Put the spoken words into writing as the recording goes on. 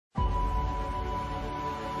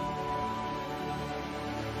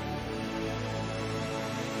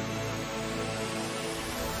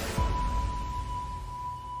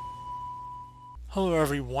Hello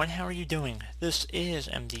everyone, how are you doing? This is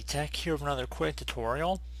MD Tech here with another quick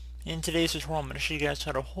tutorial. In today's tutorial, I'm going to show you guys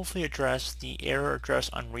how to hopefully address the error address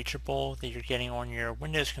unreachable that you're getting on your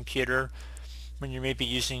Windows computer when you're maybe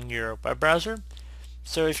using your web browser.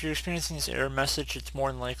 So if you're experiencing this error message, it's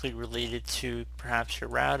more than likely related to perhaps your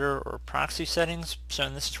router or proxy settings. So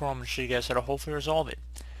in this tutorial, I'm going to show you guys how to hopefully resolve it.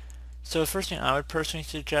 So the first thing I would personally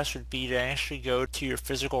suggest would be to actually go to your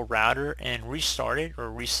physical router and restart it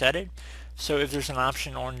or reset it. So if there's an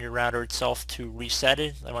option on your router itself to reset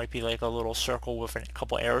it, there might be like a little circle with a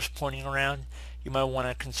couple arrows pointing around. You might want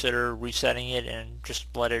to consider resetting it and just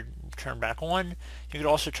let it turn back on. You could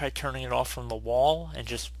also try turning it off from the wall and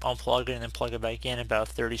just unplug it and then plug it back in about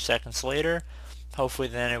 30 seconds later. Hopefully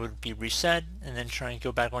then it would be reset, and then try and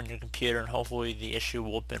go back on your computer and hopefully the issue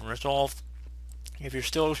will have been resolved. If you're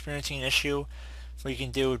still experiencing an issue, what you can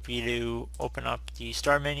do would be to open up the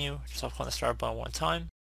start menu, just click on the start button one time,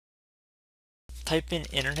 type in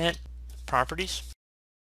Internet Properties,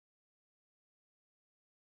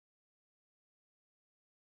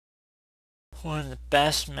 one of the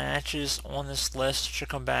best matches on this list should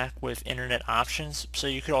come back with Internet Options. So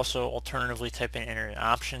you could also alternatively type in Internet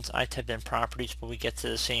Options. I typed in Properties, but we get to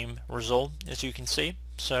the same result as you can see.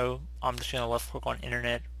 So I'm just going to left click on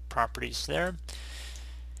Internet Properties there.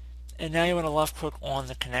 And now you want to left click on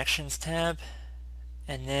the Connections tab,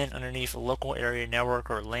 and then underneath Local Area Network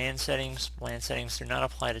or LAN Settings. LAN Settings do not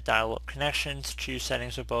apply to dial-up connections. Choose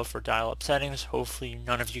Settings above for dial-up settings. Hopefully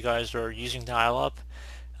none of you guys are using dial-up.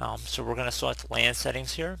 So we're going to select LAN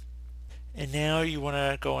Settings here. And now you want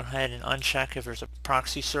to go ahead and uncheck if there's a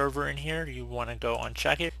proxy server in here. You want to go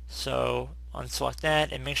uncheck it. So unselect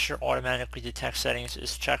that and make sure Automatically Detect Settings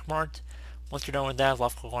is checkmarked. Once you're done with that,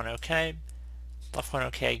 left click on OK. Left click on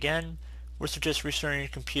OK again. We're just restarting your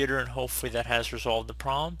computer and hopefully that has resolved the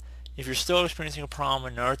problem. If you're still experiencing a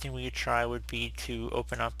problem, another thing we could try would be to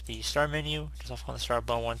open up the start menu, just left click on the start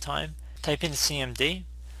button one time, type in CMD.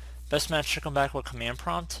 Best match should come back with a command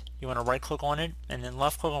prompt. You want to right click on it and then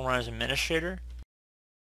left click on Run as Administrator.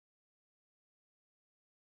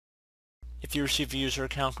 If you receive a user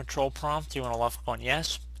account control prompt, you want to left click on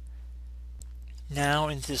Yes. Now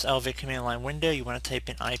into this Elevate command line window, you want to type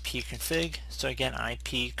in ipconfig. So again,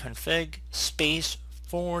 ipconfig space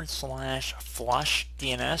 /flush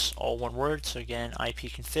DNS, all one word. So again,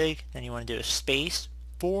 ipconfig. Then you want to do a space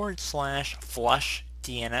 /flush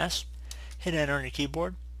DNS. Hit enter on your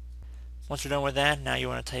keyboard. Once you're done with that, now you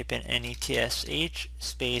want to type in netsh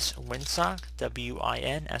space winsock,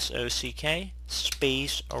 WINSOCK,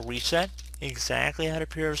 space reset. Exactly how it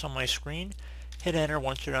appears on my screen. Hit enter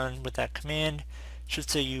once you're done with that command. Should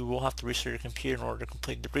say you will have to restart your computer in order to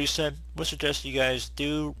complete the reset. Would suggest you guys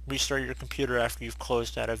do restart your computer after you've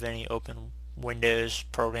closed out of any open Windows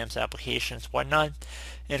programs, applications, whatnot,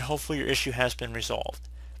 and hopefully your issue has been resolved.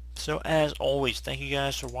 So as always, thank you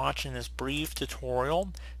guys for watching this brief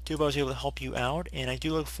tutorial. Do hope I was able to help you out, and I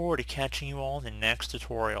do look forward to catching you all in the next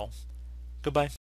tutorial. Goodbye.